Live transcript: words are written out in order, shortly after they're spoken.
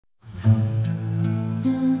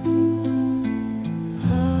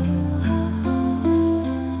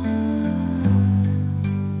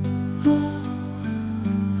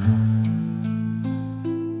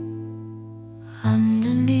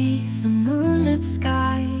moonlit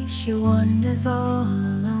sky, she wanders all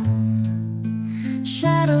alone.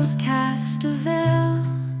 Shadows cast a veil,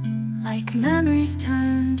 like memories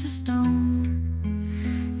turned to stone.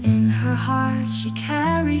 In her heart she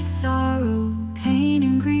carries sorrow, pain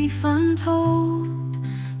and grief untold.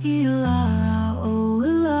 Elara, oh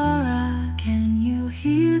Elara, can you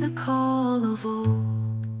hear the call of old?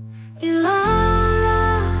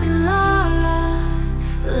 Elara,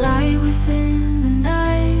 Elara, light within the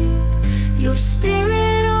night, your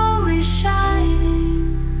spirit always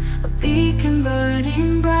shining, a beacon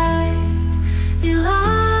burning bright.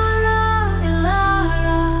 Elara,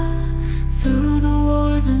 Elara, through the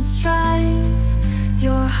wars and strife,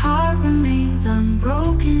 your heart remains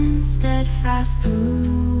unbroken, steadfast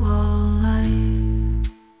through all life.